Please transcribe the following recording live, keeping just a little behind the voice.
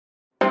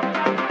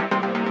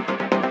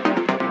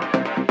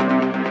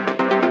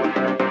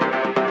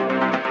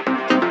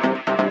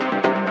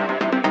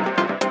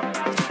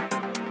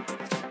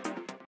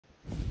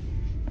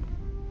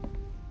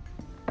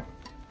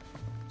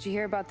Did you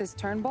hear about this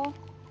Turnbull?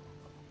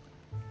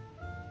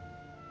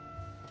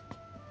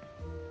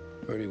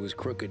 Heard he was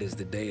crooked as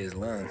the day is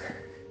long.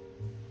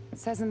 It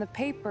says in the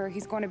paper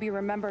he's going to be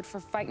remembered for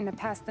fighting to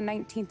pass the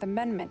 19th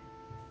Amendment.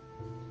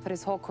 Put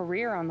his whole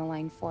career on the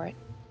line for it.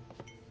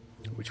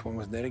 Which one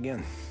was that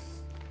again?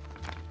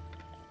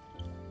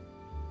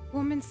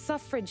 Women's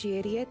suffrage, you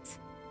idiot.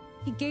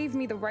 He gave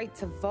me the right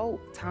to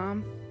vote,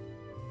 Tom.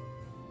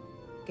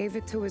 Gave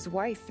it to his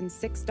wife and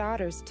 6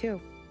 daughters, too.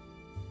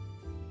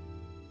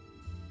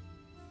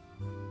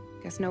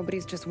 Guess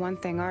nobody's just one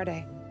thing, are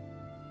they?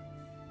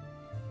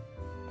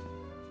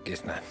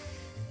 Guess not.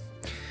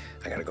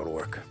 I gotta go to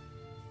work.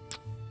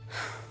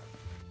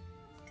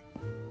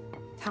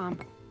 Tom,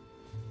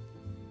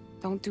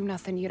 don't do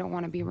nothing you don't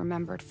want to be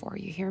remembered for,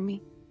 you hear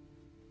me?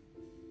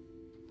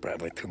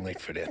 Probably too late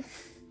for that.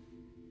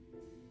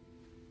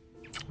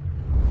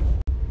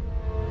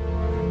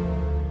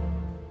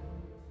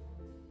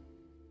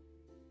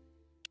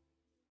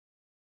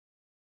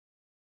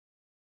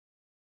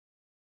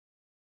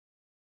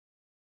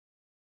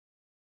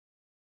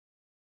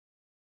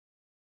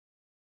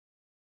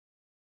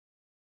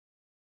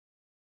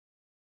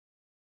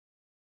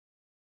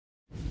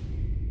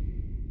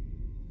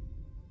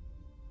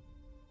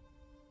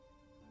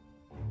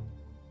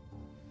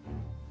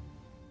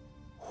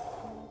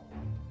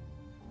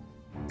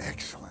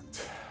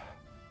 Excellent.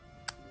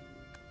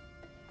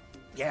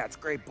 Yeah, it's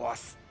great,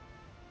 boss.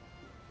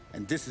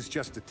 And this is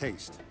just a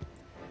taste.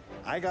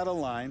 I got a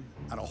line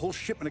on a whole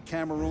shipment of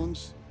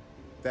Cameroons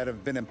that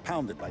have been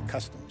impounded by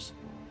customs.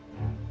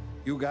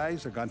 You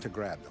guys are going to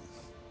grab them.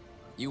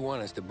 You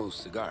want us to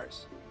boost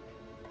cigars?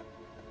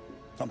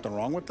 Something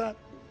wrong with that?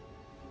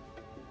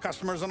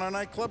 Customers in our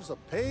nightclubs are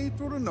paid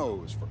through the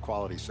nose for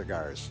quality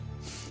cigars.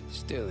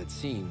 Still, it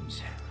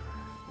seems...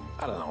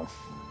 I don't know.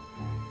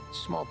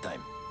 Small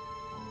time.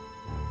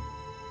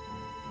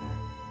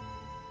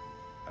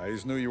 I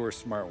just knew you were a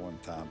smart one,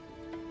 Tom.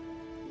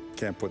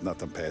 Can't put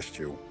nothing past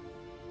you.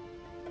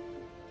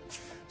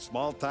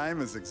 Small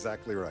time is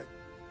exactly right.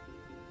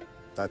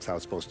 That's how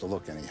it's supposed to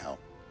look anyhow.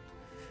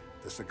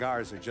 The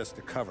cigars are just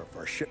a cover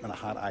for a shipment of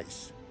hot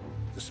ice.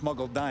 The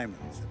smuggled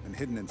diamonds have been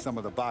hidden in some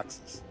of the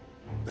boxes.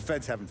 The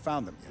feds haven't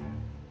found them yet.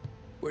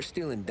 We're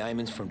stealing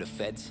diamonds from the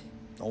feds?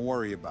 Don't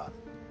worry about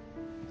it.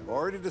 I've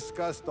already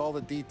discussed all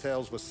the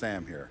details with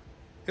Sam here.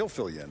 He'll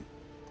fill you in.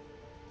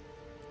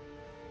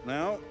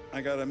 Now,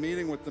 I got a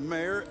meeting with the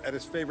mayor at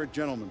his favorite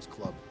gentleman's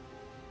club.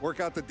 Work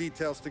out the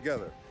details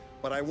together.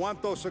 But I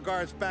want those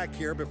cigars back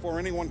here before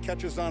anyone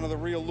catches on to the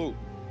real loot.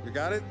 You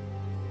got it?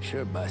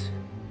 Sure, boss.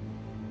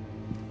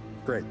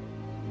 Great.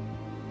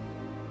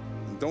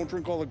 And don't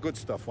drink all the good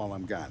stuff while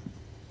I'm gone.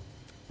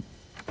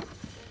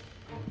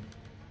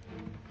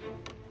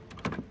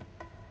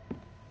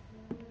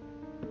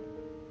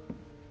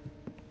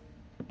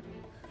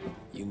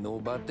 You know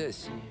about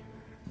this?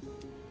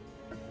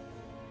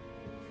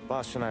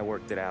 Boss and I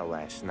worked it out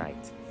last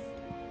night.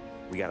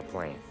 We got a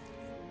plan.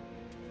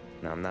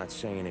 Now, I'm not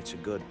saying it's a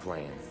good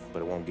plan,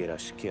 but it won't get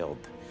us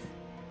killed.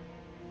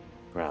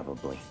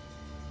 Probably.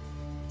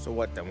 So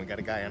what then? We got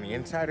a guy on the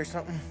inside or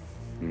something?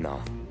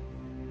 No.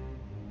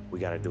 We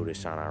gotta do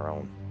this on our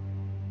own.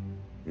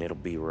 And it'll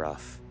be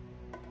rough.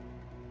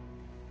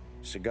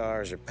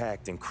 Cigars are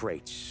packed in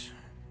crates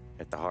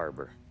at the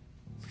harbor.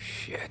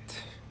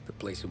 Shit. The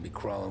place will be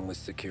crawling with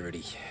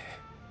security.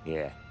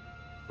 Yeah.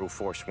 Brute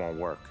force won't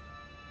work.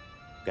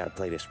 Gotta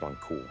play this one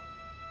cool.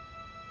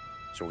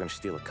 So we're gonna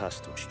steal a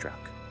customs truck.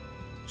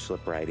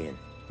 Slip right in.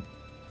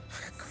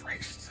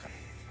 Christ.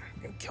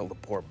 And kill the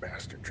poor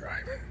bastard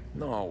driver.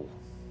 No.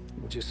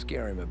 We'll just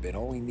scare him a bit.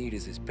 All we need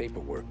is his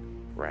paperwork.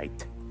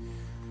 Right.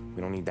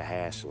 We don't need the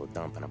hassle of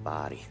dumping a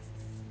body.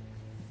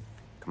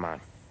 Come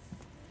on.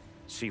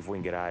 See if we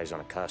can get eyes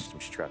on a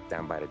customs truck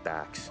down by the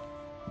docks.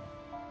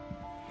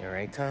 You all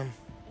right, Tom?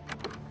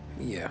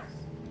 Yeah.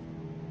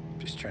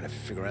 Just trying to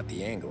figure out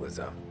the angle is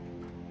up.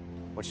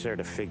 What's there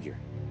to figure?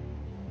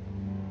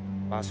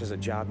 Boss says a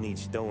job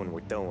needs doing,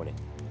 we're doing it.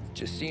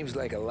 Just seems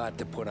like a lot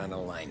to put on the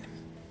line.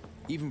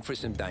 Even for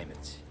some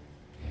diamonds.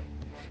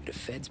 The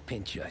feds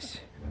pinch us.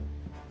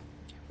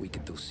 We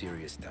could do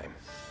serious time.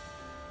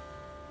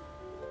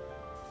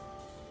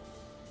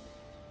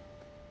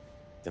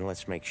 Then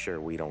let's make sure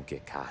we don't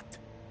get caught.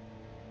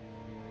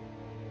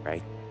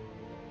 Right?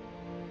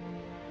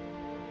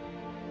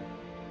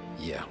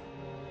 Yeah.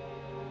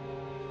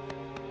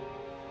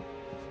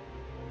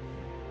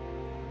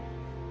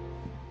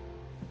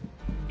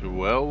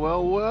 Well,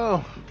 well,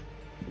 well.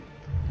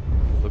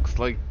 Looks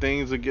like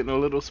things are getting a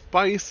little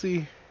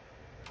spicy.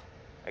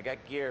 I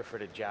got gear for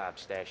the job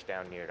stashed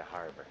down near the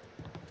harbor.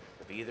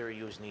 If either of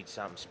yous need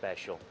something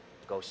special,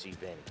 go see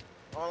Vinny.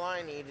 All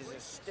I need is a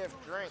stiff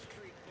drink.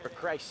 For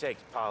Christ's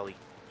sakes, Polly,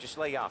 just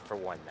lay off for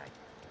one night,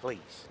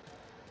 please.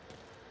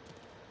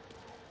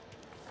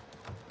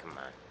 Come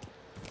on,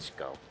 let's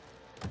go.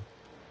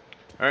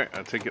 Alright,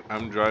 I take it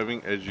I'm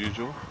driving as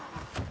usual.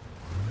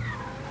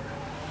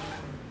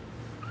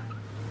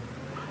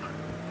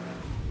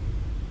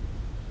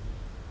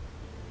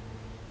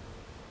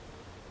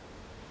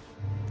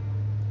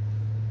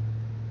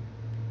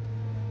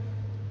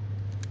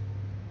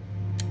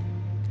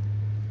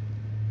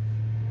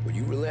 Will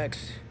you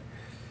relax?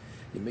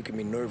 You're making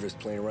me nervous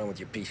playing around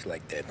with your piece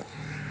like that.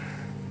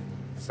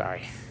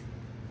 Sorry.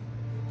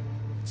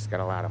 Just got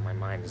a lot on my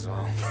mind is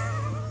all.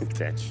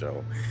 That's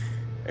so.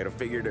 I'd have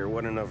figured there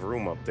wasn't enough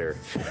room up there.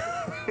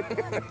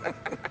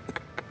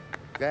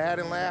 Go ahead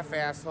and laugh,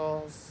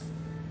 assholes.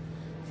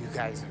 You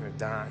guys are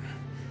done.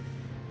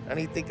 I don't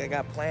even think I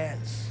got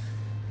plans.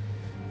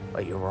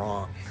 But you're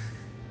wrong.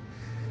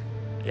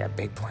 You got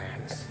big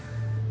plans.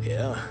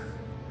 Yeah?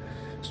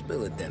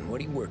 Spill it then.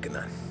 What are you working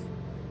on?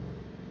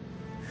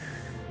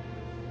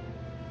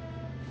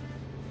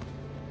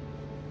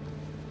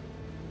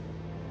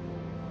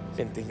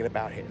 Been thinking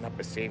about hitting up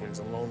a savings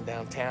and loan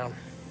downtown.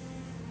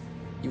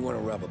 You want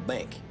to rob a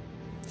bank?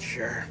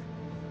 Sure.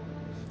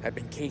 I've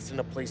been casing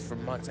the place for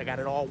months. I got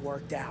it all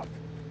worked out.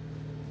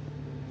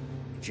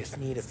 Just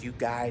need a few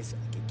guys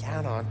I can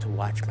count on to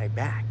watch my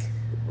back.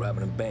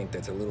 Robbing a bank,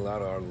 that's a little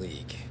out of our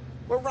league.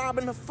 We're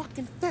robbing the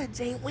fucking feds,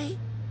 ain't we?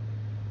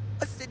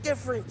 What's the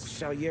difference?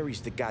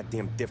 Salieri's the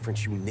goddamn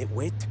difference, you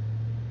nitwit.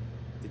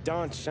 The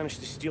Don sent us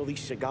to steal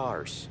these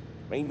cigars.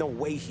 There ain't no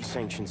way he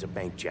sanctions a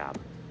bank job.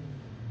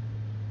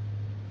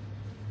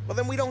 Well,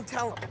 then we don't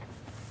tell him.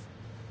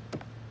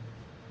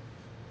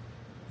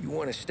 You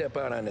want to step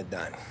out on the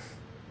Don?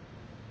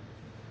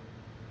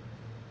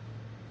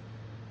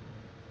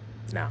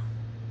 No.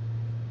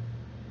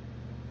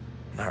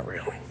 Not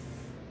really.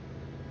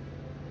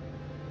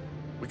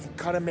 We can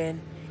cut him in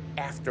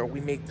after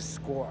we make the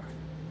score.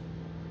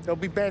 He'll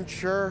be bent,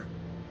 sure,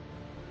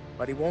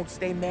 but he won't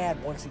stay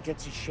mad once he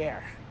gets his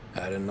share.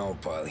 I don't know,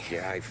 Paulie.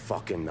 Yeah, I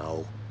fucking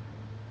know.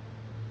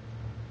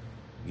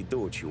 You do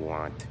what you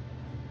want.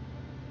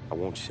 I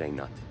won't say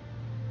nothing.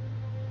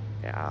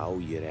 Yeah, I owe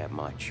you that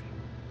much.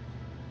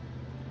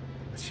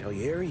 But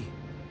Salieri,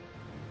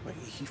 when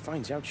he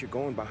finds out you're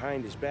going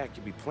behind his back,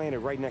 you'll be planted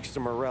right next to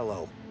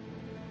Morello.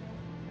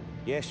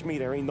 You ask me,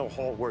 there ain't no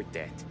haul worth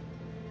that.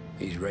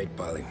 He's right,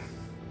 Paulie.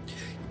 You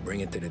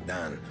bring it to the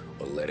Don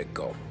or let it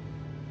go.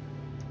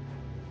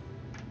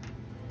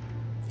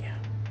 Yeah.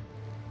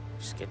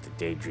 Just get to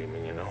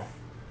daydreaming, you know?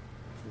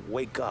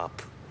 Wake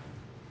up.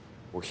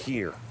 We're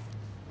here.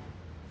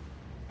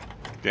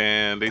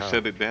 Damn, they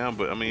shut it down,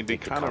 but I mean, they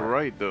kind of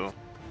right, though.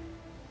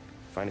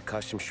 Find a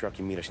customs truck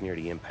and meet us near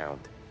the impound.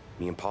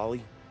 Me and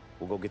Paulie,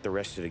 we'll go get the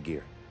rest of the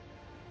gear.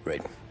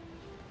 Right.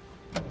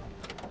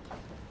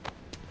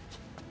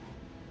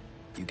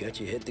 You got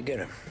your head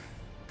together?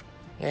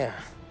 Yeah.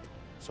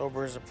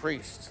 Sober as a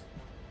priest.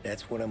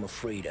 That's what I'm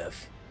afraid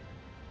of.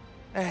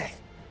 Hey,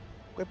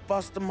 quit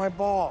busting my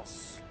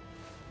balls.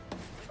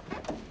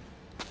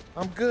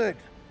 I'm good.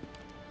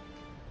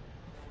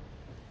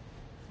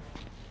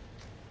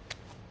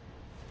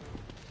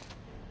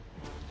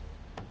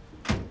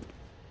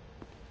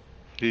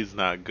 He's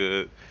not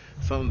good.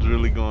 Something's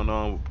really going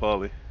on with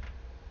Paulie.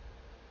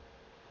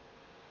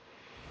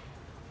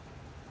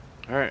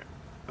 Alright,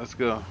 let's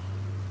go.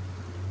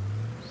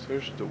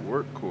 Search the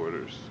work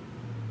quarters.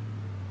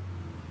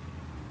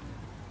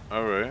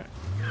 Alright.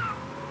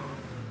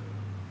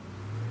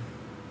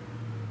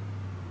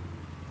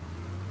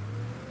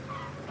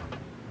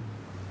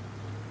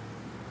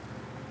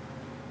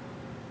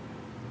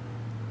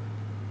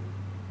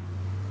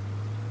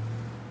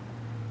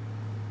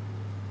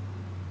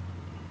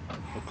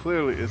 Well,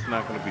 clearly it's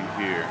not going to be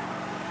here.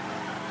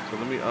 So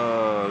let me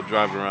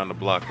drive around the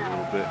block a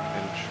little bit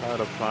and try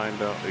to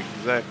find out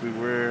exactly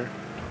where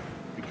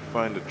we can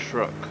find a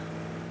truck.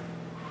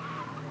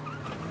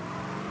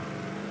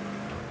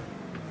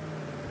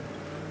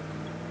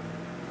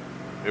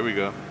 Here we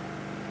go.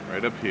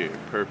 Right up here.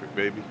 Perfect,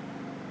 baby.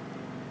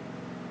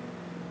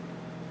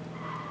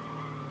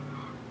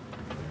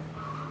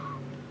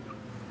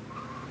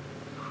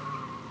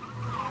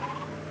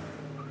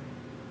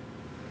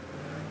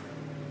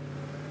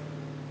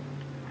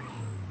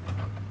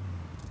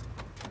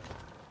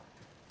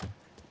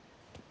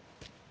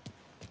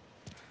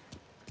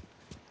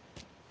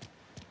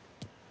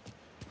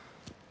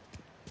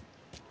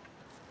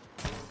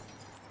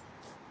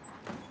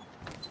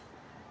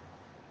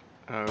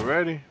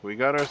 Alrighty, we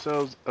got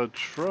ourselves a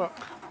truck.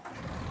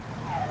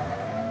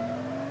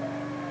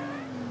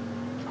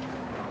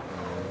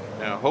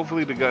 Now,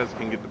 hopefully the guys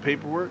can get the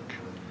paperwork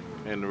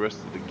and the rest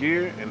of the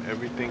gear and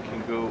everything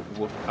can go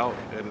without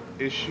an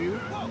issue.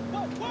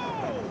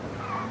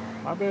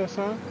 My bad,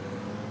 son.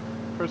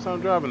 First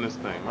time driving this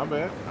thing, my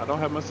bad. I don't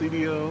have my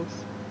CDLs.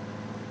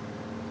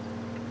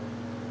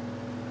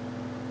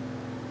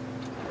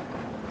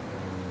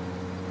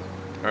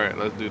 Alright,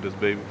 let's do this,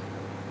 baby.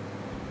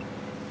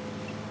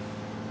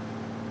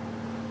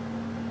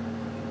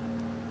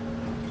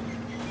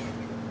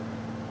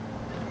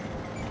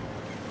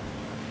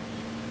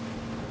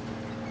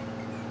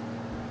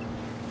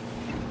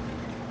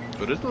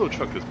 But this little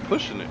truck is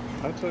pushing it,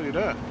 I'll tell you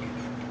that.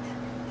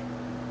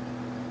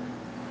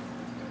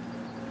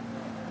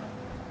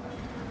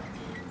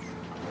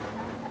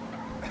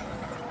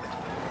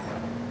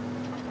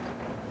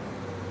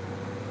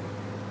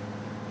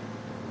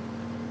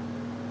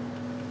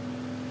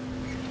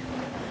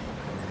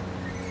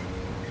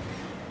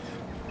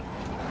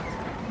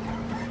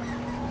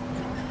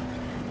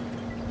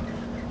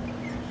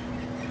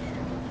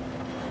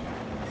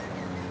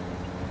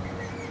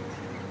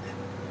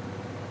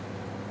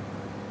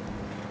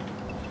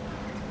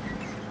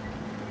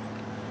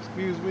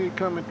 Excuse me,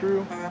 coming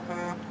through.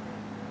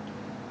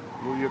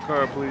 Move your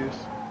car, please.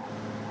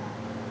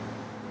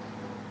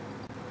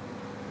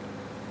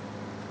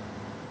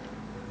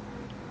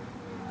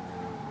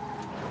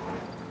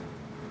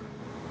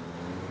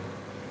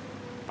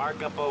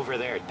 Park up over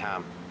there,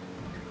 Tom.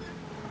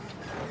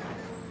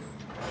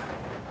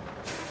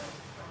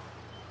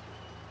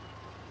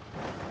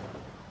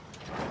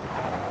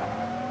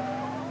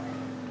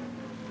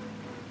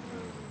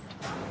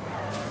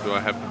 Do I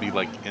have to be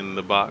like in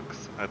the box?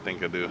 I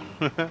think I do.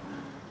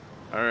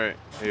 All right,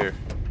 here.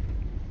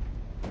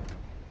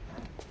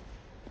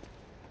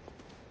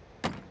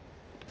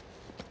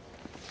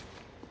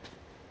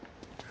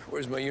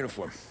 Where's my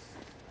uniform?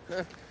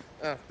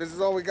 This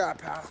is all we got,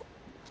 pal.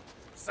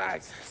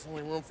 Besides, there's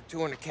only room for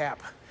 2 in the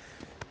cap.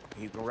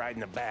 You can ride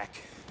in the back.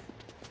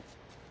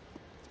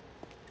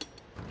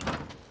 Make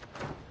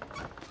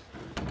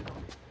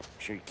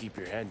sure you keep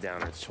your head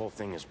down or this whole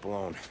thing is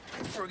blown.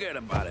 Forget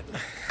about it.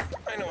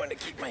 I know when to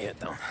keep my head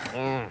down.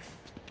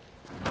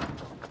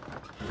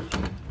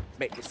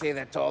 Bet you say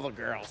that to all the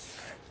girls.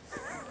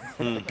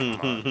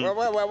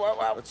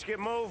 Well, let's get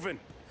moving.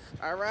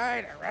 All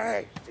right, all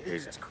right.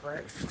 Jesus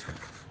Christ.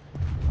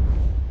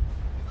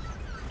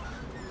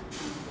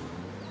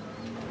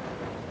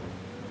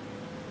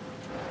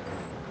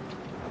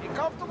 You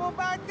comfortable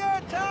back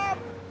there, Tom?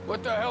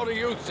 What the hell do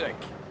you think?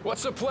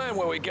 What's the plan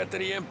when we get to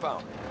the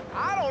impound?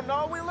 I don't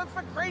know. We look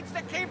for crates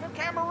that came from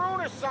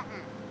Cameroon or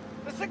something.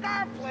 The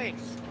cigar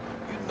place.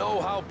 You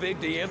know how big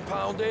the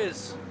impound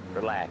is?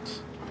 Relax.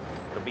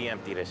 It'll be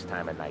empty this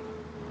time of night.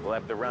 We'll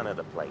have the run of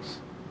the place.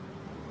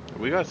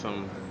 We got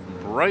some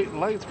bright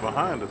lights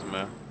behind us,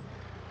 man.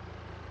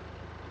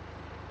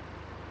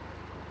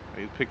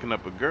 He's picking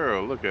up a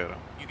girl. Look at him.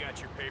 You got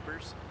your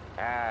papers?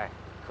 Ah,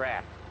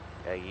 crap.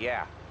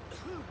 Yeah.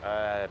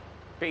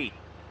 Pete,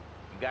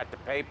 you got the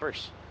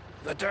papers?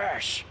 The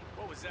dash.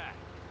 What was that?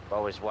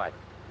 What was what?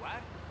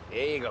 What?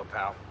 Here you go,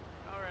 pal.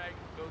 All right,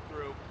 go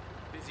through.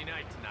 Busy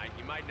night tonight.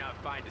 You might not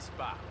find a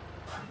spot.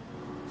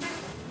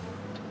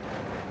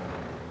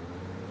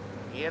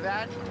 Hear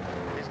that?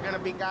 There's gonna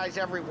be guys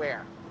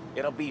everywhere.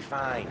 It'll be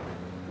fine.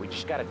 We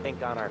just gotta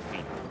think on our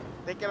feet.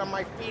 Thinking on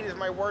my feet is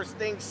my worst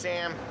thing,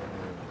 Sam.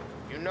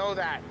 You know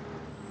that.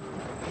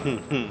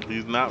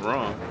 He's not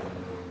wrong.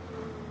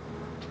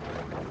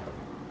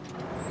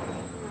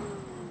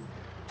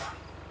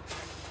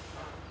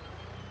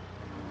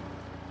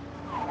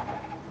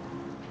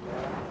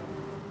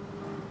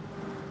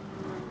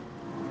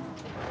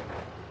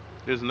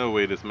 There's no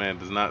way this man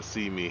does not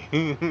see me.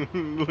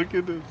 Look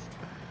at this.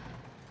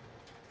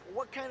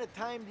 What kind of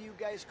time do you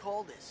guys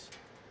call this?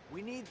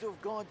 We need to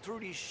have gone through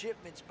these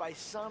shipments by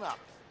sunup.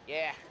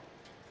 Yeah.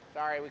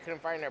 Sorry, we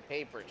couldn't find our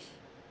papers.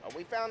 But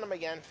we found them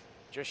again.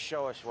 Just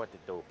show us what to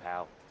do,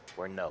 pal.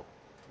 We're no.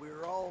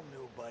 We're all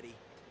new, buddy.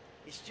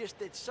 It's just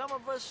that some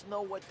of us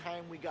know what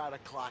time we gotta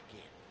clock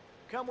in.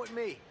 Come with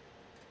me.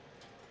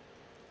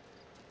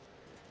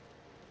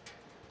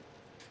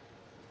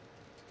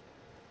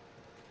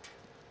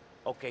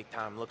 Okay,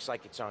 Tom, looks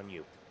like it's on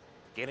you.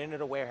 Get into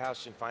the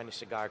warehouse and find a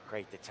cigar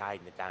crate that's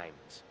hiding the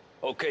diamonds.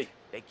 Okay.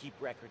 They keep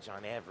records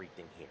on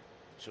everything here,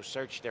 so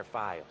search their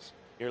files.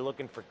 You're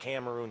looking for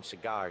Cameroon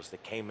cigars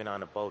that came in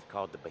on a boat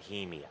called the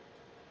Bohemia.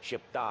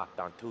 Ship docked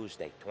on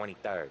Tuesday,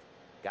 23rd.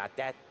 Got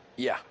that?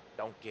 Yeah.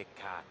 Don't get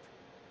caught.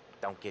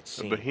 Don't get The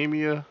seen.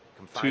 Bohemia,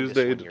 Come find us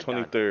Tuesday when the you're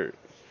done. 23rd.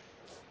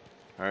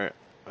 Alright,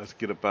 let's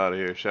get up out of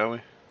here, shall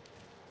we?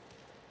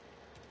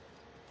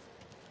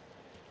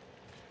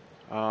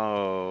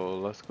 Oh,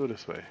 let's go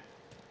this way.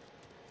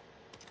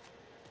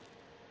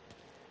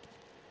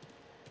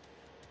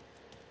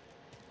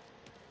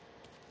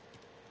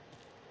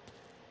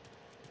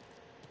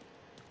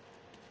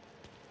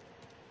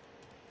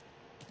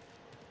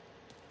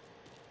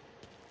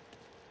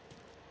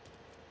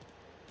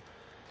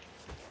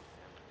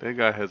 That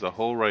guy has a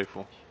whole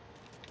rifle.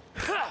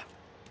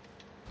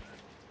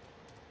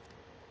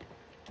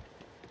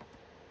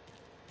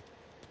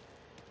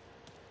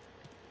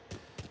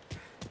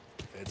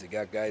 Feds have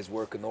got guys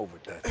working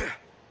overtime.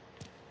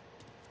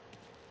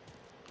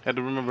 Had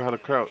to remember how to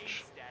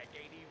crouch. Stack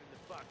ain't even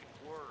the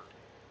fucking word.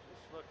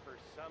 Just look for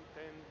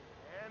something,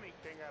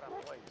 anything out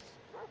of place.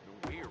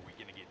 No way are we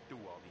gonna get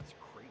through all these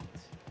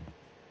crates?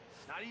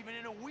 Not even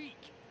in a week.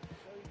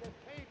 So you get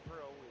paid for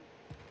a week.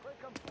 Quit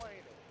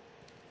complaining.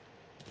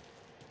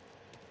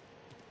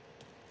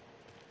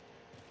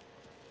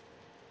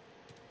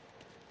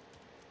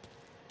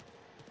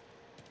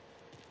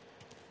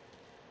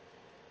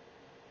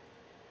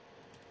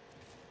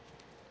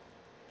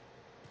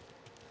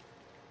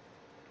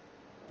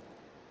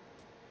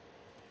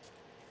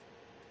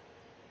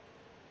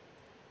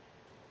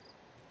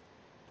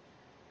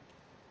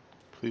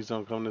 Please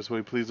don't come this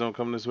way. Please don't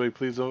come this way.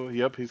 Please don't.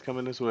 Yep, he's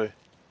coming this way.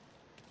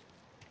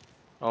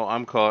 Oh,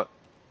 I'm caught.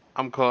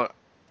 I'm caught.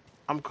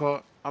 I'm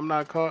caught. I'm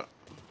not caught.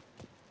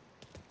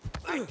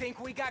 I think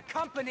we got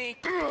company.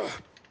 Yeah.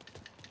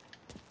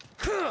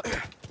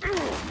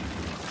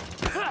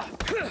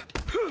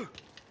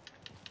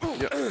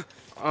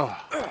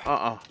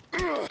 Oh,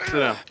 Sit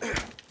down.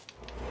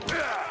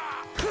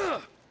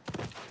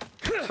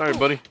 Sorry,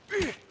 buddy.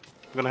 I'm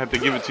gonna have to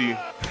give it to you.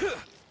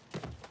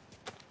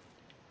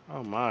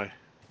 Oh my.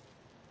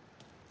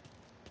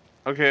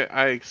 Okay,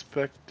 I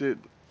expected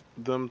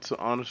them to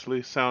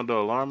honestly sound the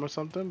alarm or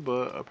something,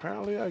 but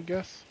apparently I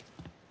guess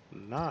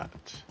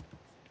not.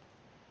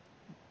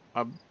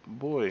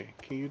 Boy,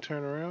 can you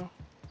turn around?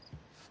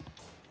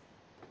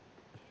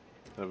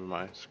 Never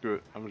mind. Screw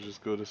it. I'm gonna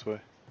just go this way.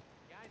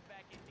 Guys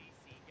back in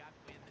DC got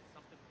wind that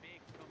something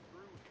big's come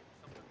through here,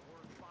 something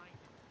horrifying.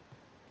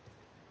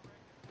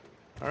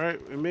 Alright,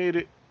 we made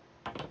it.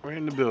 We're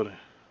in the building.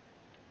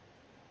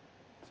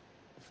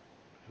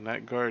 And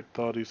that guard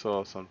thought he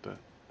saw something.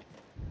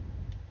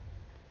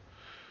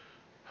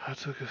 I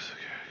took a cigar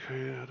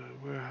crate out of the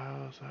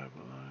warehouse. I have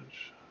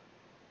lunch.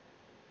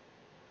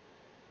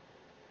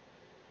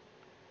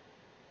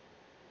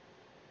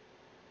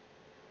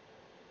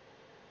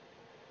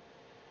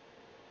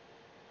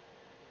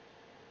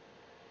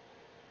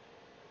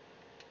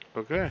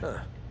 Okay.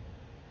 Huh.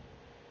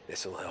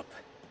 This'll help.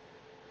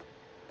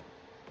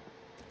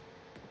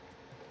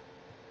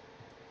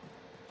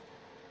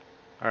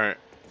 Alright.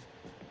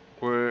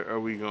 Where are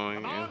we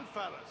going? Come on,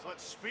 fellas,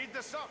 let's speed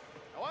this up.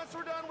 Now, once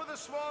we're done with the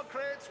small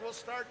crates, we'll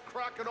start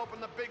cracking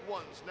open the big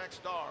ones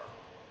next door.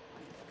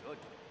 Good.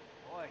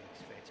 Boy,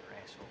 these feds are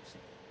assholes.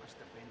 Must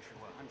have been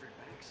through 100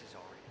 boxes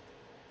already.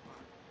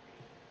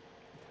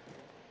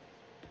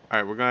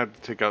 Alright, we're gonna have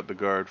to take out the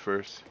guard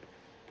first.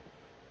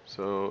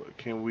 So,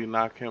 can we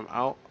knock him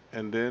out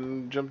and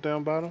then jump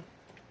down bottom?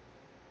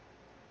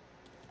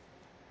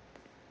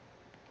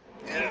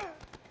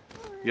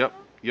 Yep.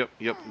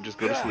 Just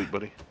go to sleep,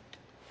 buddy.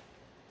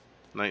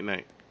 Night,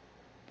 night.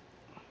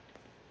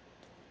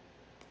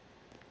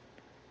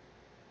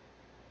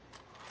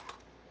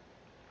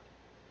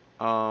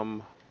 I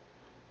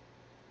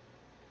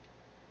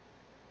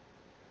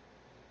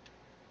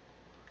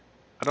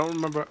don't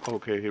remember.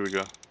 Okay, here we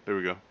go. There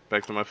we go.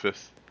 Back to my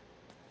fist.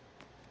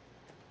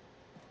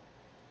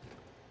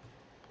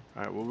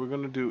 Alright, what we're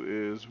gonna do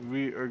is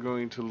we are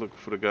going to look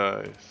for the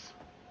guys.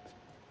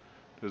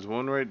 There's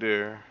one right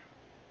there.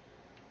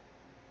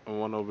 And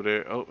one over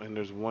there. Oh, and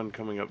there's one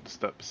coming up the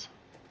steps.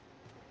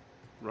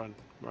 Run.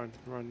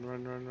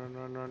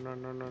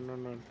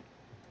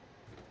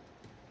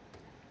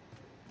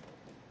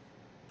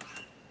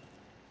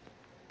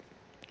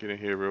 Get in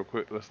here real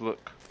quick. Let's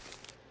look.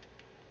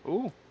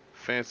 Ooh,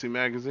 fancy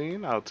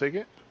magazine. I'll take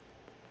it.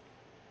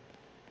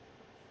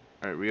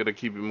 Alright, we gotta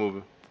keep it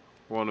moving.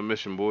 We're on a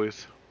mission,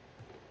 boys.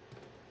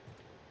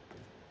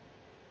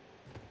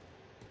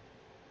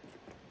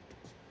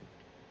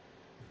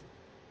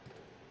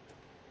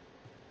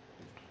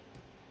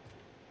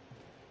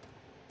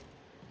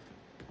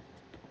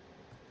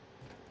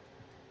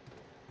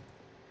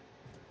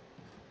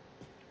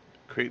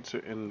 Crates are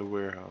in the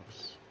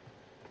warehouse.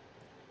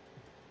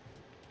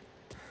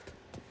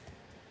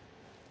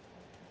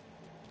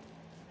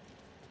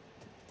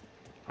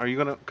 Are you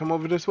gonna come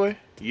over this way?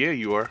 Yeah,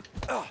 you are.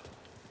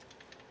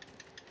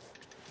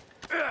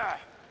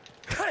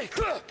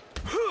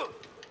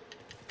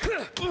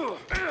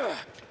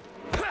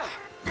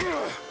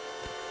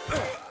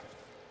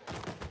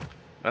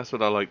 That's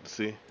what I like to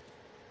see.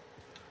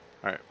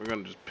 Alright, we're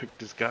gonna just pick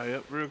this guy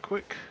up real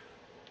quick.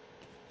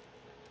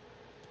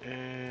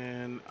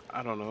 And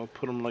I don't know,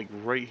 put him like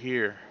right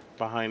here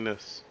behind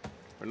this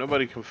where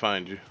nobody can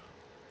find you.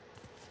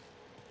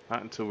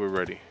 Not until we're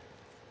ready.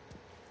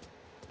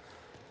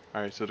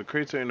 Alright, so the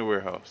crates are in the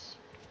warehouse.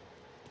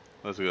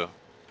 Let's go.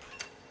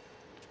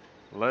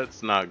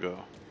 Let's not go.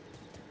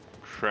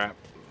 Crap,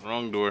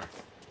 wrong door.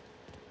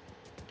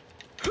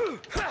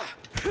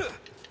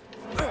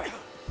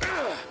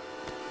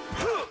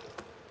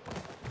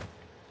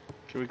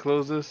 Can we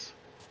close this?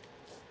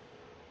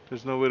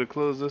 There's no way to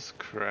close this?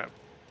 Crap.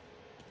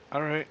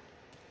 Alright.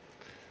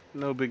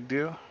 No big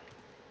deal.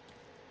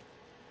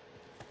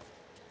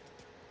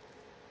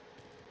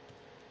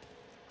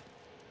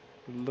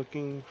 We're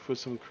looking for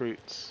some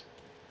crates.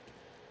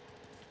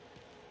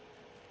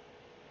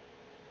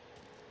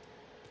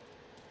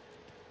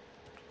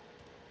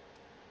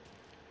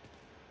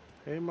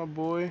 Hey, my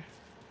boy.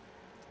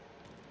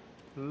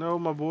 No,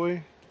 my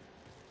boy.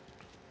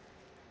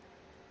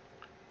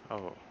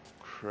 Oh,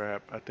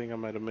 crap. I think I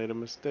might have made a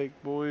mistake,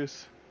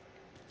 boys.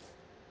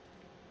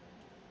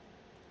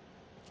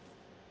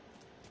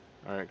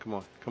 Alright, come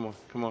on.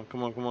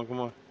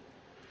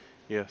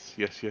 Yes.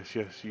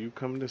 You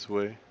come this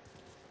way.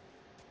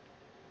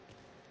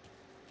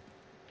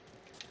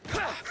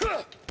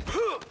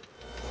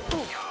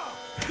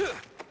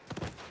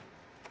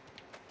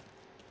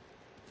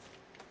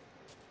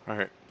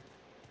 Alright.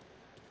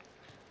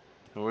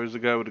 Now where's the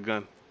guy with the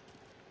gun?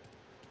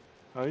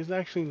 Oh, he's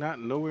actually not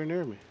nowhere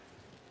near me.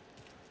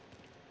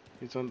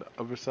 He's on the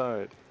other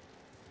side.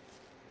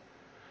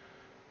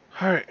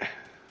 Alright.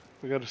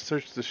 We gotta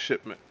search the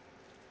shipment.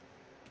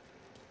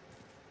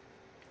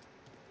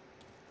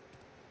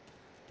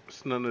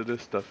 It's none of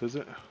this stuff, is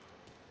it?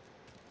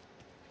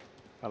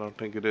 I don't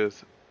think it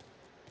is.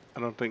 I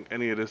don't think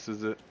any of this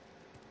is it.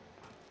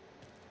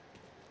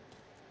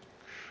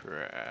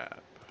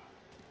 Crap.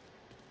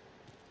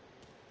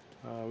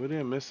 We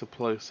didn't miss a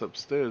place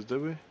upstairs,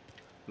 did we?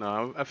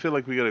 No, I feel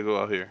like we gotta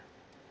go out here.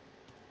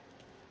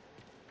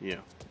 Yeah,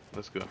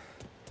 let's go.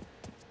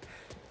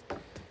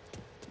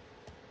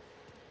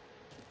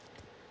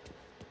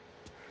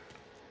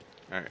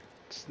 Alright,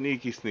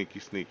 sneaky, sneaky,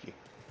 sneaky.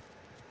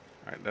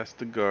 Alright, that's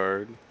the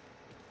guard.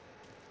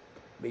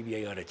 Maybe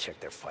I ought to check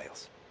their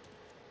files.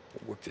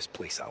 We'll work this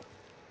place out.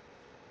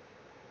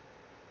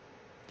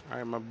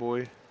 Alright, my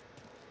boy.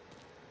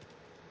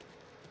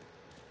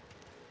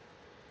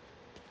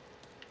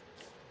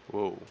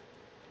 Whoa.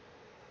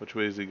 Which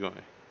way is he going?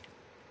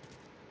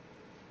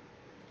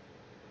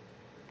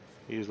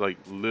 He's like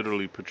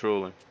literally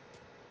patrolling.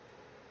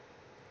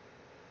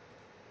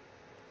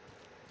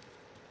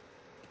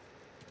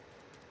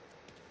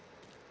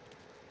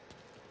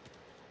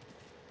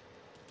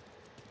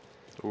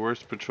 The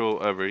worst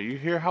patrol ever. You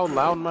hear how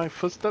loud my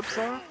footsteps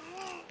are?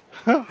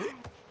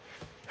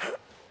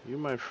 You,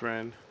 my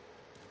friend,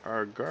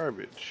 are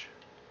garbage.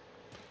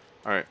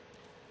 Alright.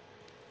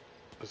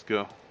 Let's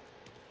go.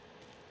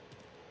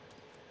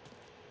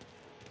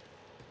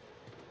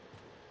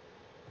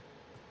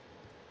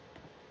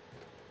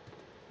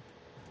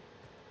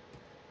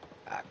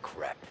 Ah,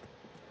 crap.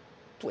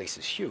 Place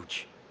is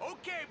huge.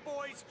 Okay,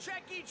 boys,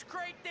 check each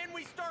crate, then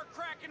we start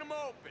cracking them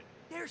open.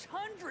 There's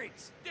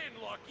hundreds.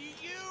 Then lucky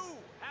you,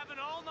 having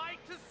all night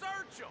to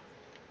search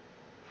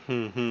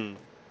them.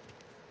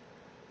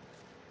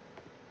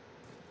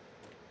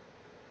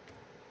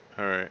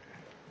 Alright.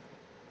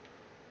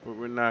 What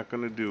we're not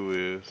gonna do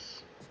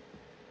is...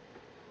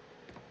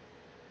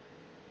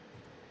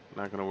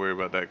 not gonna worry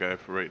about that guy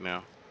for right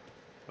now.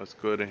 Let's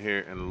go ahead in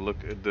here and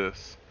look at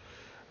this.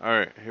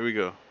 Alright, here we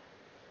go.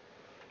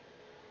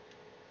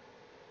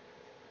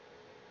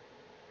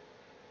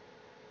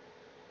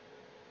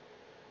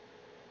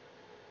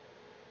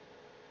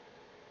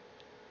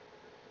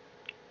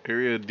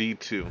 Area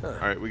D2. Huh.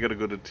 Alright, we gotta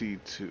go to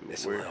D2.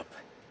 This'll help.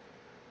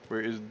 Where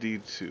is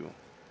D2?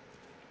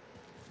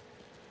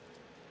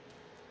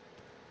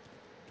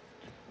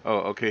 Oh,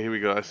 okay, here we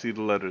go. I see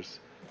the letters.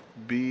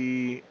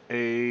 B,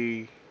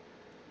 A,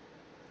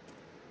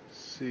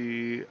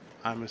 C.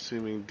 I'm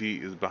assuming D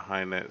is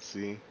behind that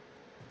C.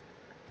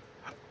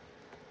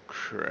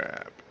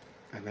 Crap.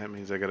 And that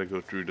means I gotta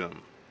go through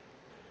them.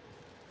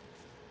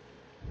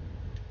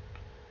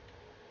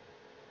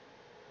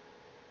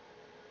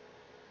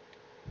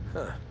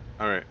 Huh.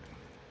 Alright.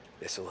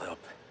 This'll help.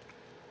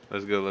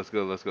 Let's go, let's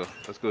go, let's go.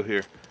 Let's go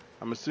here.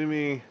 I'm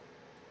assuming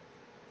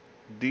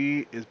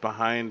D is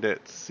behind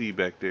that C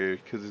back there,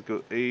 because it's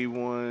go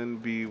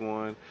A1,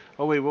 B1.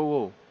 Oh wait, whoa,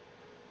 whoa.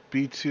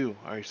 B2.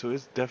 Alright, so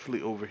it's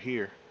definitely over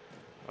here.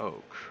 Oh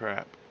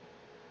crap.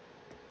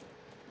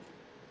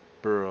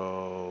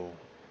 Bro.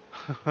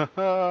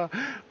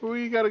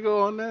 We gotta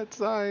go on that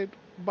side.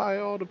 By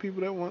all the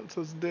people that wants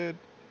us dead.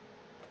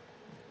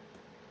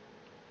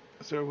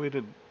 Is there a way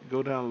to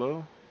go down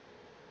low?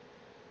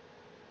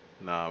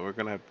 Nah, we're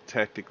gonna have to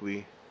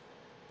tactically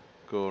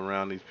go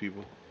around these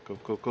people. Go,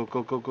 go, go,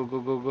 go, go, go, go,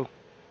 go, go.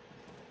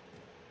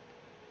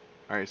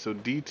 Alright, so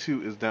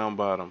D2 is down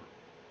bottom.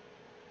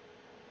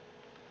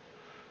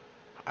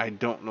 I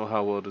don't know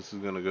how well this is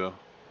gonna go.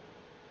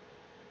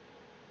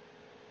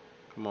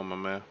 Come on, my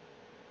man.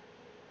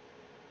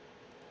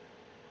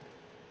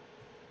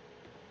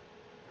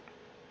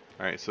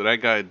 Alright, so that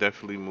guy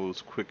definitely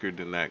moves quicker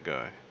than that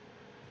guy.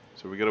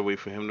 So we gotta wait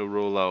for him to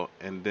roll out,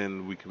 and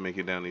then we can make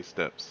it down these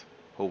steps.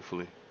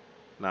 Hopefully.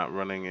 Not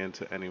running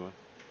into anyone.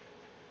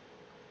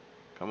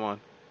 Come on.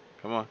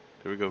 Come on.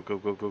 There we go. Go,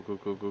 go, go, go,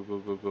 go, go, go,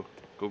 go, go.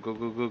 Go, go,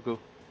 go, go, go.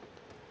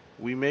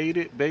 We made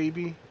it,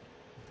 baby.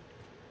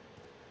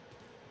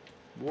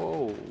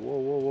 Whoa, whoa,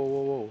 whoa, whoa,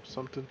 whoa, whoa.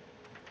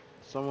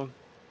 Someone's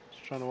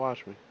trying to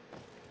watch me.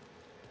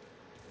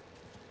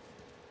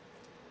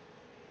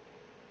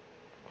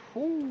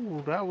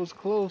 Ooh, that was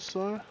close,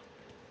 son.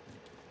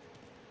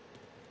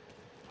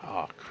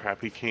 Oh,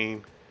 crap, he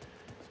came.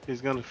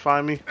 He's gonna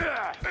find me.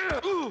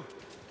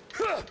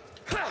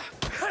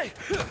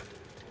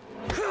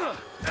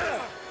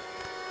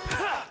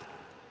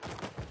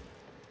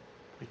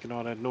 Making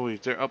all that noise.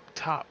 They're up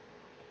top.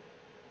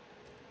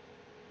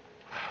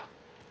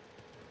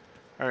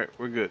 Alright,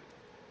 we're good.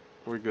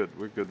 We're good,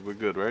 we're good, we're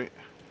good, right?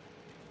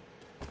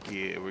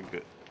 Yeah, we're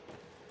good.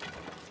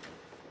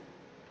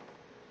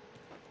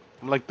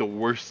 I'm like the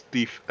worst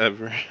thief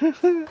ever.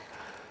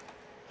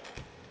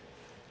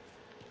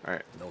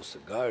 Alright. No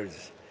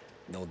cigars,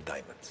 no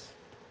diamonds.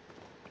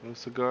 No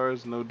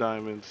cigars, no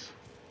diamonds.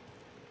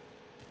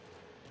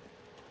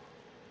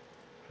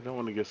 I don't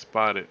want to get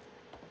spotted.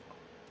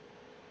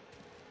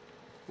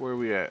 Where are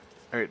we at?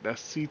 Alright,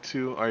 that's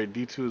C2. Alright,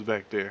 D2 is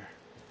back there.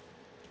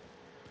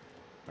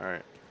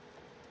 Alright.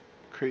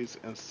 Crates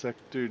and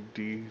sector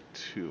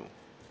D2.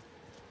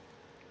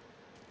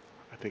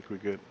 I think we're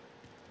good.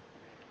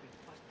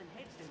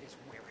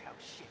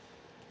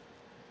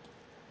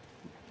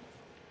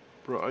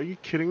 Bro, are you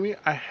kidding me?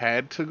 I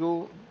had to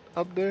go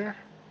up there?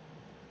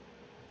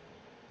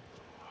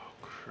 Oh,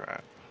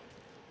 crap.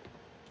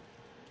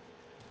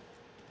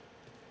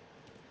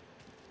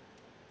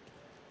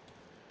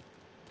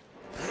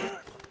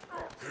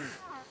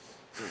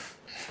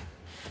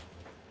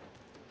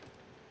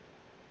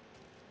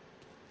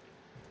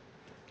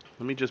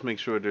 Let me just make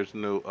sure there's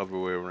no other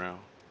way around.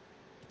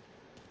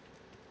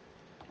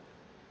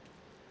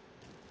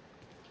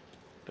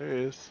 There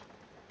is.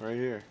 Right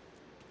here.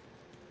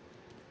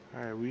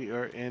 Alright, we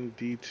are in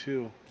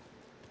D2.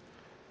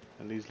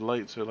 And these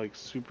lights are like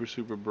super,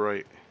 super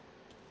bright.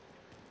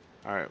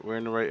 Alright, we're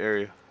in the right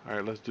area.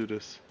 Alright, let's do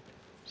this.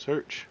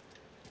 Search.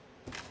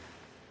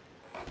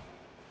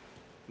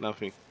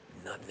 Nothing.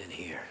 Nothing in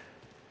here.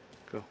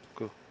 Go,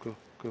 go, go,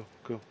 go,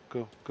 go,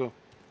 go, go.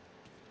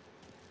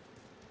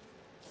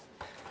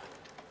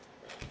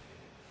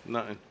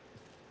 Nothing.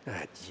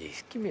 Ah,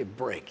 jeez. Give me a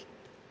break.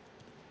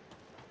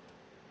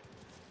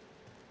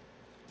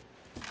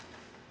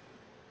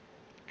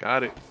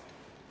 Got it.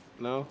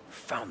 No?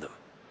 Found them.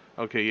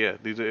 Okay, yeah,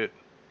 these are it.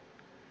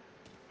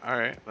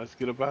 Alright, let's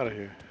get up out of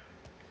here.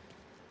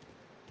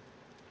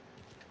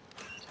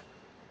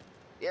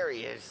 There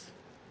he is.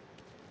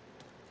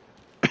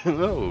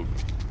 No,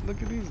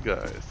 look at these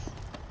guys.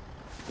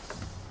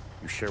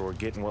 You sure we're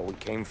getting what we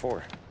came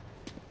for?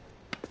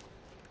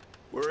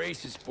 We're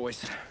aces,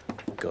 boys.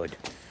 Good.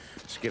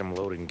 Let's get them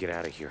loaded and get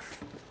out of here.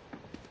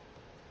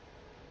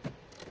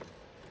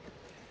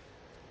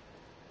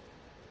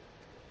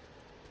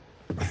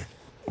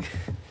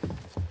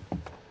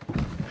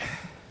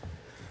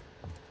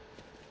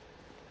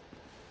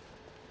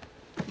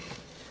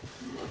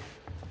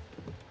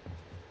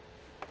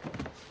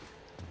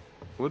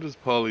 What is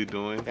Paulie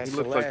doing? That's He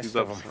the looks like last he's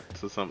of up 'em.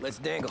 to something. Let's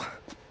dangle.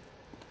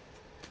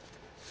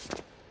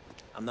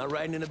 I'm not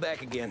riding in the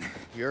back again.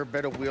 You're a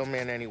better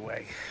wheelman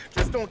anyway.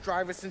 Just don't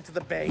drive us into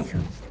the bay.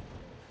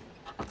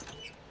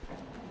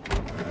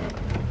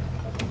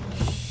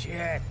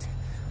 Shit.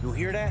 You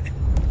hear that?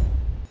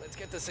 Let's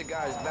get the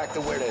cigars back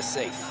to where they're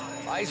safe.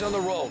 Eyes on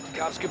the road.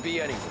 Cops could be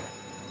anywhere.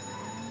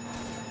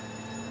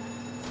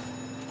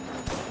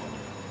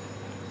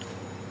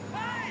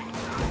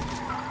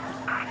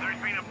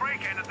 There's been a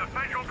break-in at the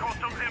Federal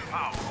Customs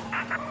impound.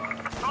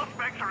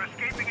 Suspects are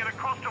escaping in a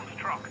customs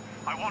truck.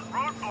 I want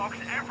roadblocks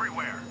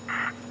everywhere.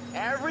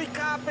 Every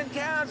cop in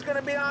town's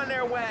gonna be on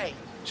their way.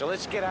 So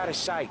let's get out of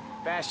sight.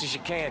 Fast as you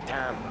can,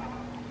 Tom.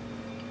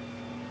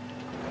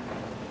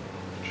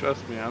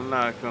 Trust me, I'm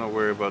not gonna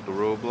worry about the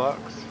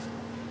roadblocks.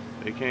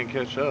 They can't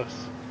catch us.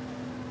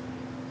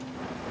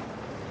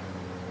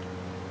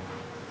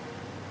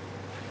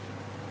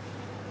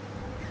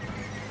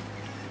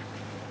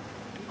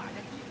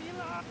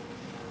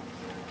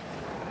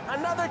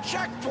 Another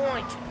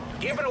checkpoint.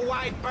 Give it a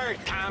wide berth,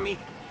 Tommy.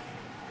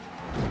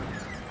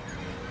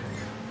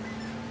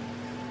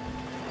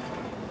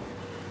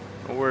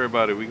 Don't worry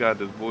about it. We got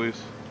this, boys.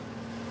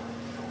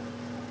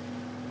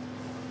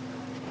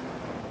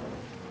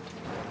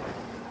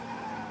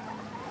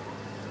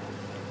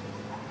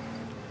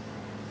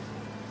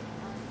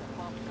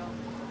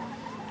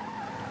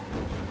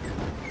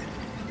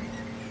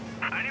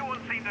 Anyone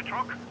seen the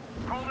truck?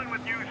 Call in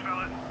with news,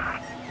 fellas.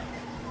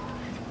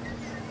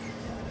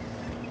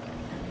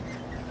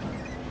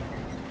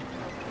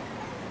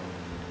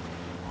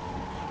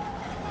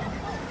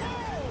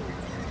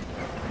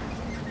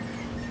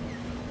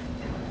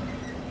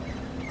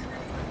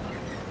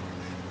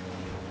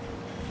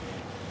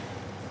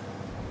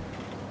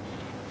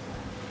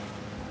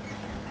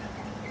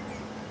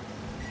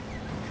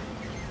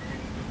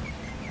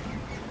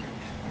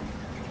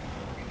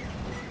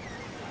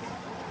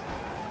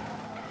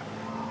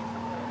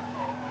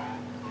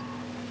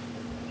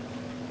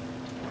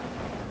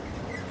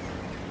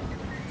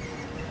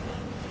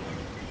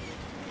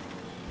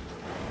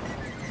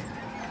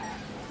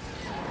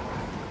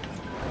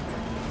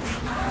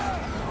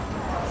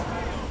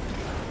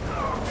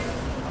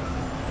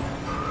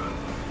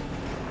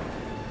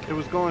 It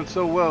was going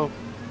so well.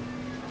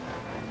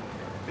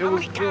 It How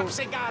was many going. cops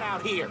they got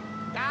out here?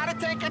 Gotta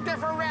take a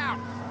different route.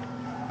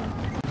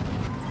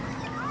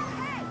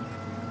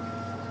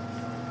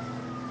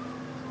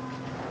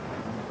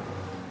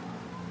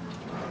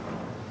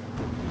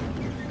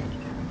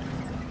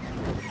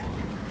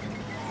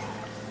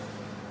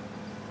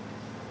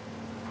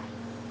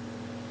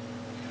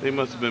 They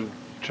must have been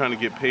trying to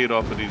get paid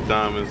off of these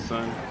diamonds,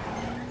 son.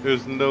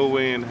 There's no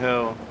way in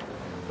hell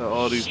that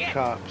all these Shit.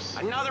 cops.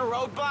 Another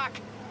roadblock?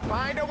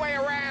 Find a way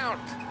around.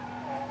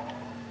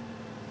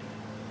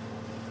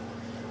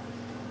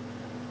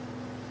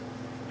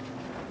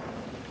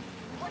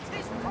 What's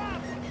his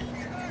problem?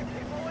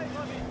 Keep away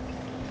from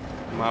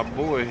me. My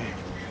boy.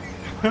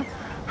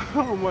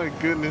 Oh my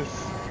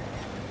goodness.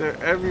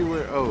 They're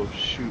everywhere. Oh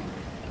shoot.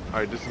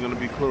 Alright, this is gonna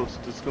be close.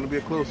 This is gonna be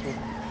a close one.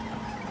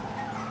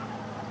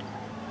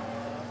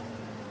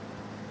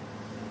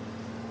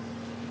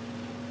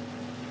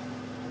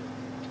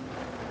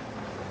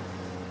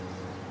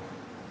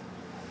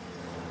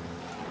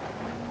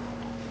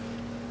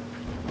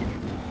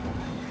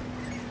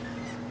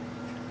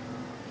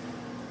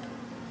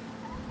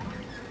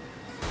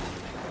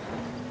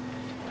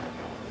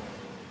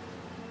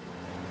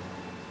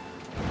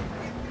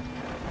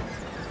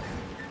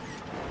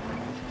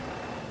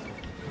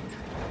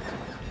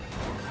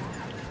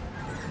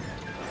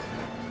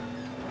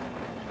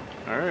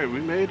 Alright, we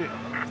made it.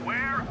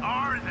 Where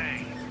are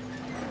they?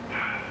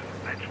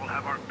 chance we'll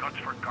have our guts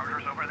for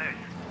garters over this.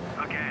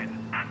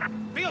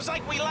 Again. Feels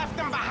like we left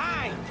them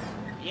behind.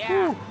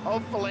 Yeah,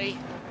 hopefully.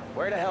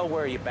 Where the hell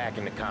were you back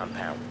in the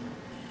compound?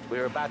 We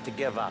were about to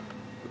give up.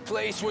 The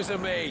place was a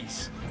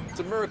maze. It's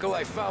a miracle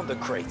I found the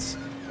crates.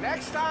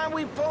 Next time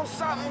we pull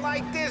something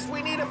like this,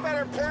 we need a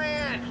better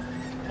plan.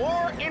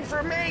 More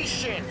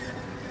information.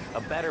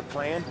 A better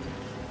plan?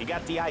 He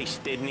got the ice,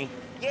 didn't he?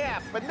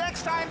 Yeah, but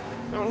next time...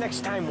 Well,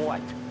 next time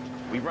what?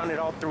 We run it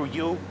all through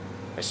you?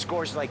 And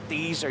scores like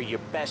these are your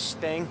best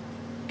thing?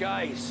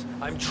 Guys,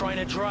 I'm trying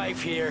to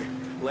drive here.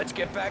 Let's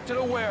get back to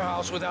the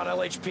warehouse without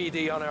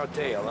LHPD on our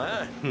tail,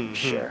 huh?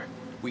 Sure.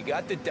 We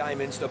got the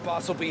diamonds, the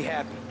boss will be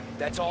happy.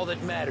 That's all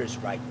that matters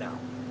right now.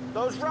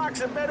 Those rocks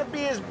had better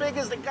be as big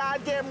as the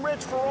goddamn ridge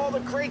for all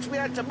the crates we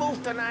had to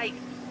move tonight.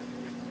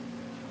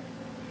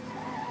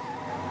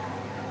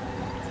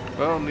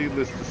 Well,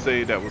 needless to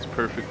say, that was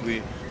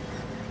perfectly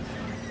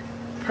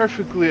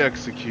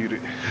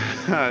executed.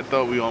 I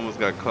thought we almost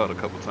got caught a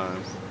couple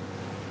times.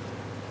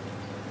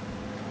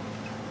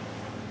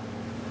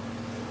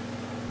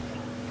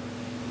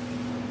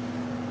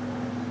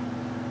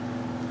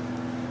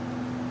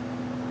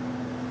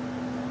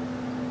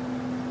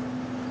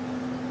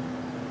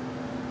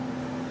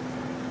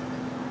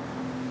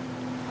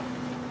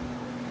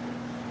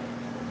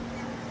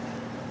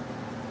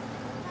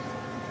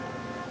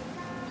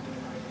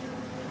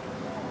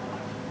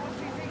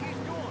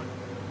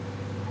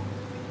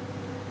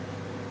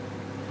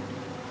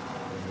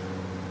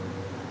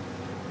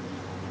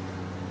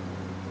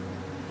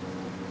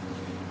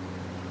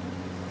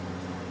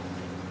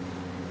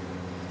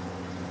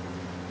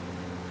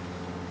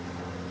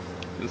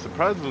 And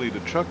surprisingly, the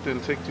truck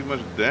didn't take too much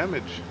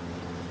damage.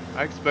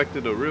 I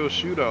expected a real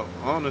shootout,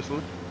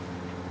 honestly.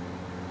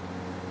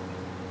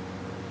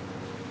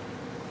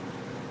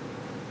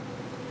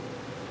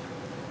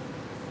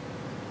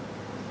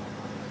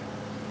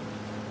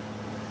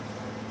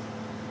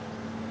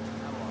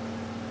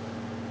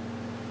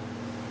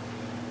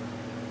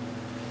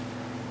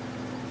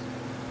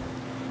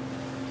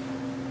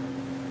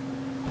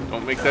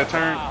 Don't make that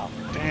turn.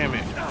 Damn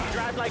it. You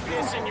drive like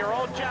this in your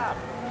old job.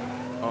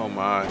 Oh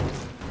my.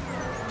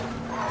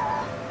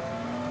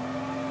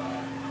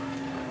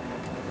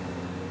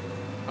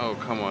 Oh,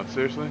 come on,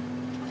 seriously?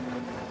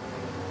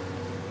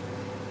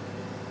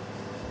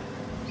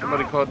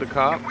 Somebody called the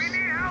cops? We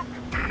need help.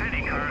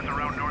 Any cars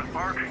around North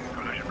Park?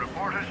 Collision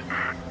reported.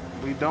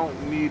 We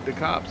don't need the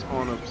cops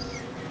on us.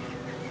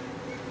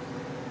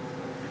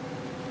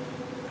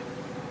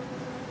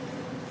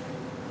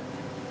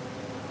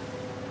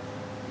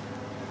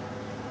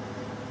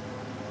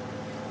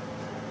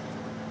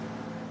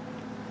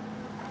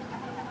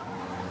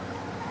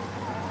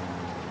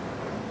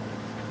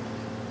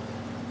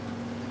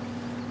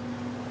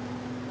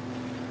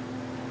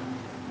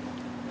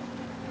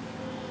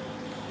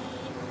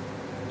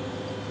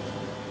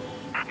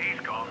 He's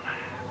gone.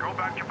 Go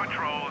back to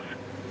patrols.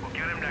 We'll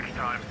get him next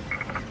time.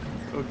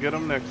 We'll get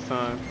him next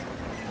time.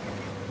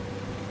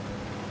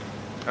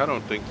 I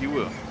don't think you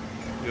will.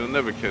 You'll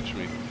never catch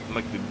me. I'm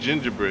like the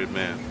gingerbread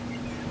man.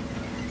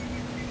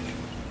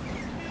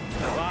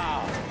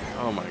 Wow.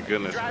 Oh my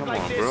goodness, Drive come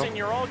like on, this bro. in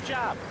your old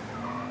job.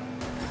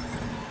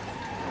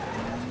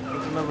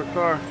 There's another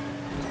car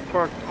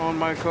parked on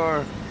my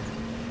car.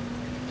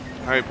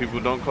 Alright, people,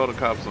 don't call the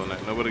cops on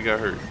that. Nobody got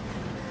hurt.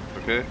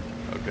 Okay?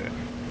 Okay.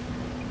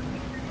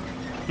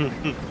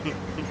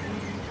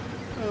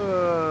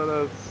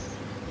 That's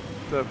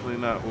definitely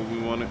not what we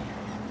wanted.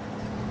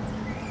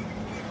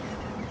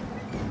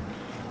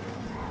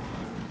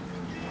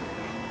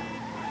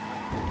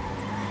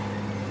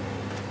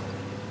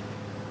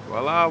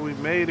 Voila, we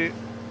made it.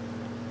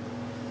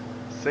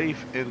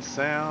 Safe and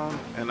sound,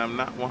 and I'm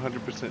not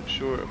 100%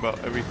 sure about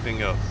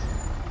everything else.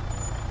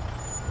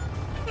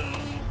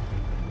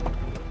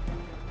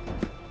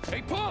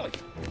 Hey, Paulie!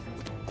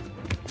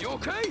 You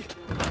okay?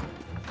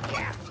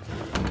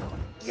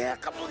 Yeah, a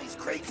couple of these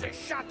crates are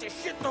shot to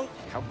shit though.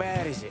 How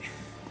bad is it?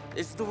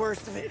 It's the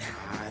worst of it.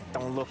 It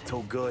don't look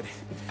too good.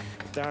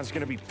 Don's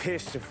gonna be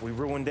pissed if we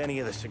ruined any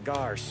of the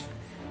cigars.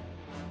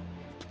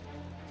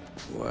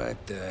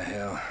 What the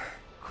hell?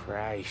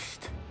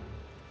 Christ.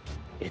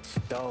 It's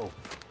dope.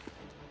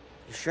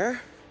 You sure?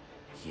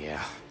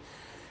 Yeah,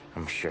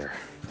 I'm sure.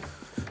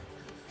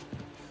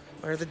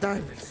 Where are the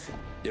diamonds?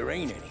 There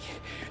ain't any.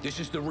 This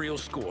is the real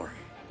score.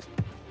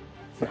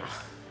 No.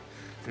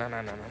 No.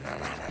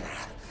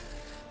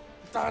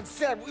 Don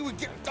said we would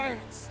get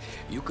diamonds.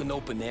 You can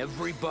open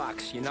every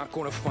box. You're not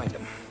gonna find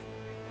them.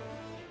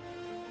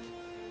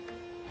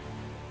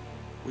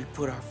 We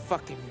put our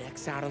fucking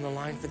necks out on the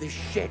line for this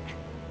shit.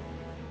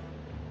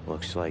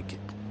 Looks like it.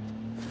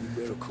 You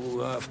better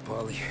cool off,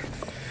 Paulie.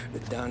 The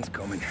Don's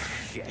coming.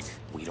 Shit.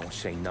 We don't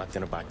say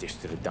nothing about this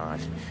to the Don.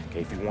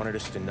 Okay, if he wanted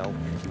us to know,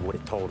 he would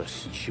have told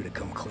us. He should have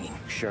come clean.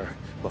 Sure,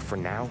 but for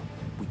now,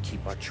 we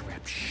keep our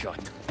trap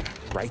shut.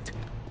 Right?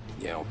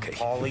 Yeah, okay.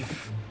 Paulie?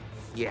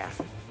 Yeah,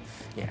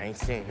 I ain't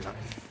saying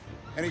nothing.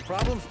 Any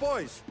problems,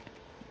 boys?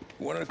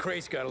 One of the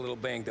crates got a little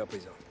banged up,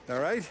 is all.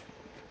 All right?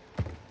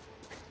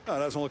 Oh,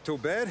 doesn't look too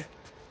bad.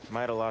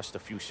 Might have lost a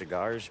few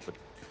cigars, but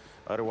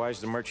otherwise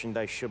the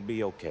merchandise should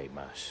be okay,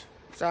 boss.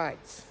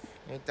 Besides,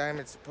 ain't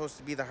diamonds supposed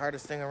to be the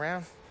hardest thing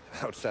around?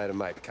 Outside of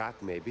my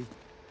cock, maybe.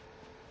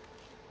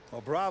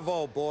 Well,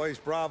 bravo, boys,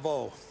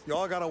 bravo. You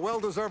all got a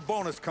well-deserved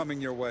bonus coming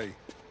your way.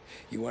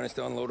 You want us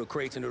to unload the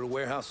crates into the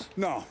warehouse?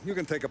 No, you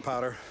can take a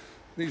powder.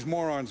 These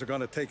morons are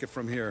gonna take it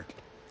from here.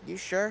 You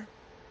sure?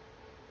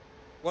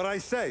 What'd I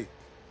say?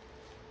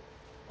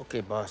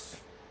 Okay, boss.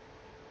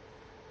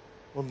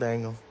 We'll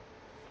dangle.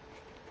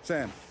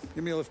 Sam,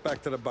 give me a lift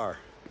back to the bar.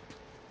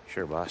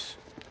 Sure, boss.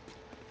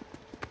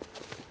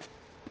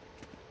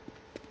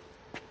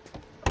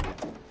 You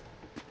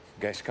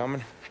guys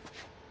coming?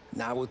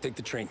 Nah, we'll take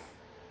the train.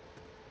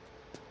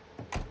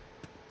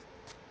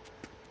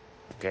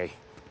 Okay.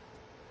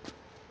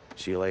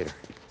 See you later.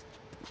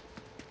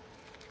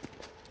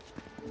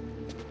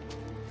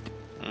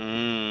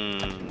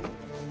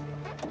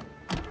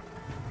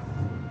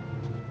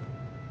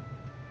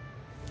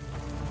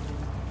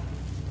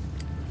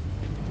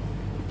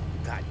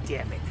 God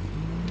damn it.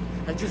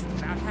 I just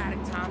about had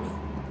it, Tommy.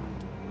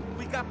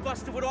 We got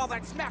busted with all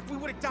that smack. We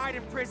would have died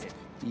in prison.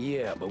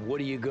 Yeah, but what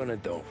are you gonna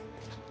do?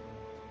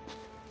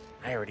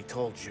 I already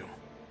told you.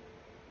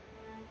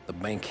 The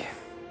bank.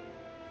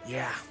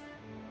 Yeah.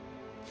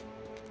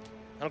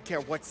 I don't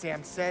care what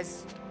Sam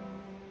says.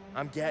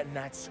 I'm getting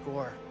that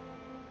score.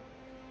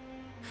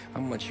 How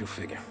much you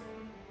figure?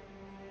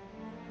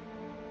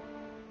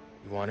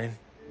 You want in?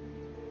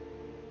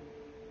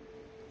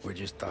 We're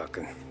just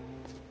talking.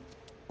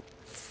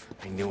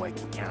 I knew I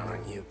could count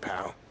on you,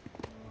 pal.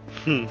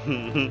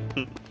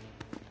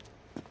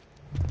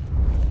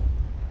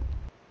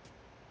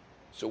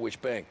 So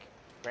which bank?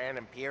 Grand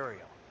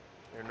Imperial.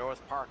 Near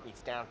North Park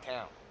meets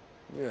downtown.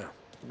 Yeah,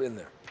 been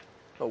there.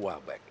 A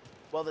while back.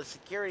 Well, the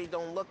security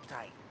don't look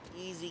tight.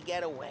 Easy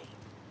getaway.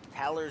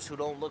 Tellers who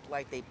don't look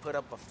like they put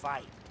up a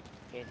fight.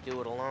 Can't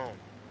do it alone.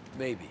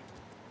 Maybe.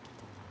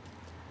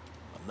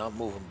 I'm not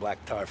moving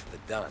black tar for the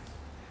Don.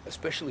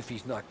 Especially if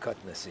he's not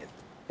cutting us in.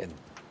 And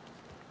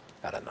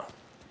I don't know.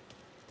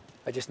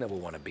 I just never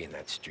want to be in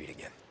that street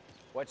again.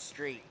 What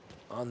street?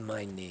 On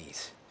my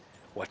knees.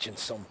 Watching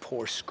some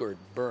poor skirt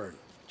burn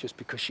just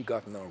because she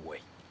got in our way.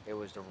 It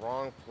was the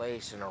wrong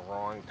place and the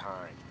wrong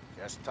time.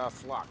 Just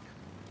tough luck.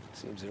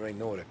 Seems there ain't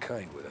no other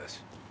kind with us.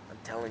 I'm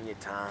telling you,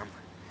 Tom,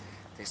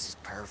 this is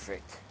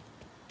perfect.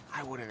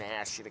 I wouldn't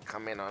ask you to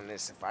come in on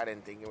this if I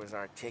didn't think it was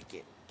our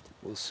ticket.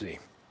 We'll see.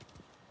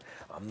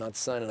 I'm not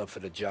signing up for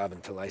the job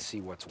until I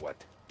see what's what.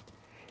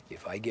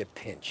 If I get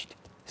pinched,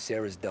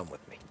 Sarah's done with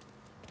me.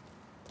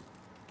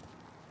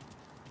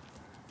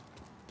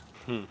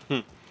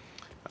 I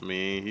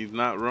mean, he's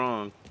not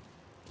wrong.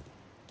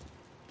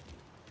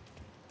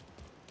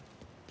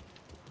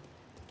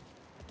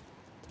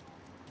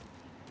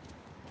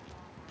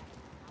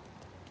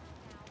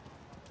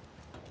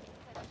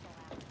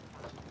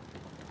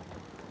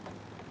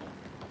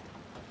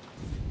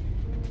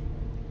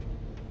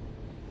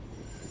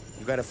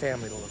 You got a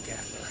family to look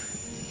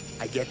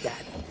after. I get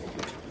that.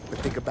 But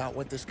think about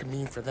what this could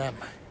mean for them.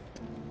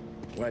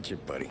 Watch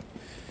it, buddy.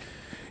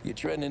 You're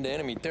treading into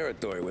enemy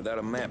territory without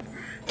a map.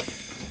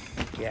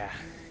 Yeah.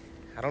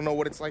 I don't know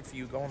what it's like for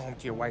you going home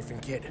to your wife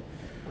and kid.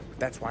 But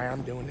that's why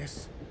I'm doing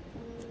this.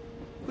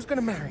 Who's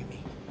gonna marry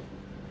me?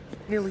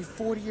 Nearly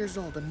 40 years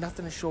old and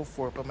nothing to show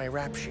for it but my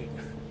rap sheet.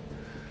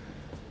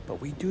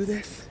 But we do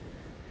this,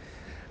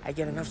 I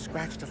get enough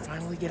scratch to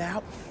finally get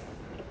out?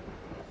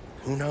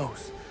 Who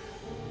knows?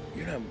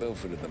 You're not built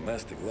for the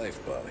domestic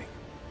life, Polly.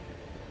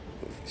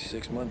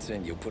 6 months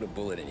in, you'll put a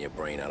bullet in your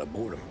brain out of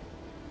boredom.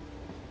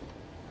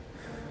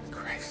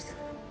 Christ.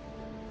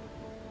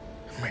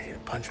 I'm ready to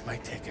punch my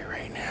ticket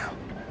right now.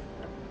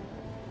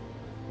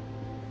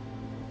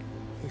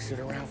 We sit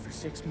around for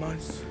 6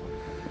 months,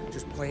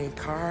 just playing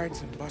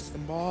cards and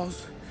busting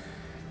balls,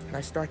 and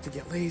I start to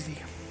get lazy.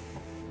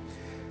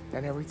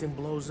 Then everything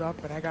blows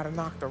up, and I gotta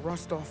knock the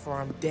rust off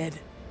or I'm dead.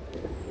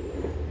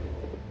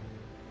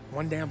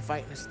 One day I'm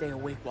fighting to stay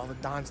awake while the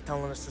Don's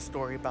telling us a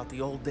story about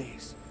the old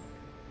days.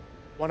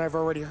 One I've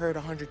already heard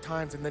 100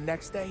 times, and the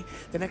next day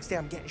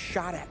I'm getting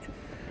shot at,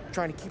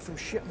 trying to keep from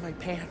shitting my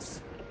pants.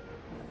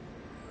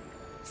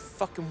 It's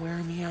fucking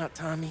wearing me out,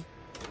 Tommy.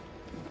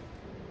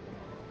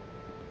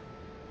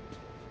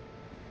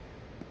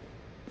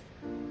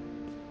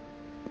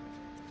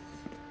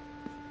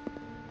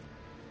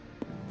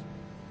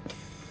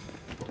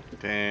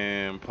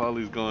 Damn,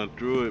 Polly's going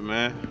through it,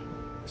 man.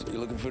 So you're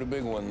looking for the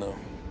big one, though.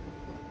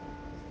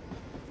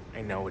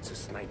 I know it's a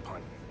snipe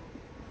hunt.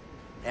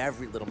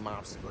 Every little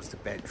mobster goes to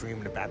bed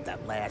dreaming about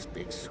that last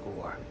big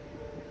score.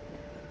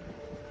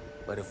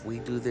 But if we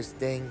do this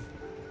thing,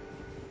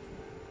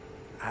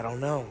 I don't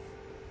know.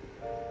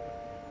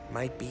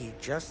 Might be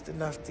just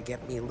enough to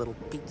get me a little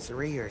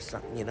pizzeria or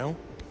something, you know?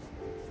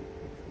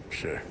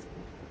 Sure.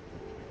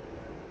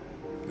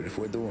 But if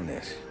we're doing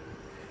this,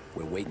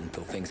 we're waiting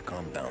until things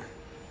calm down.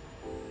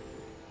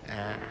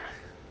 Ah,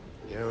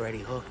 you're already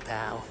hooked,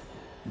 pal.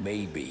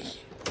 Maybe.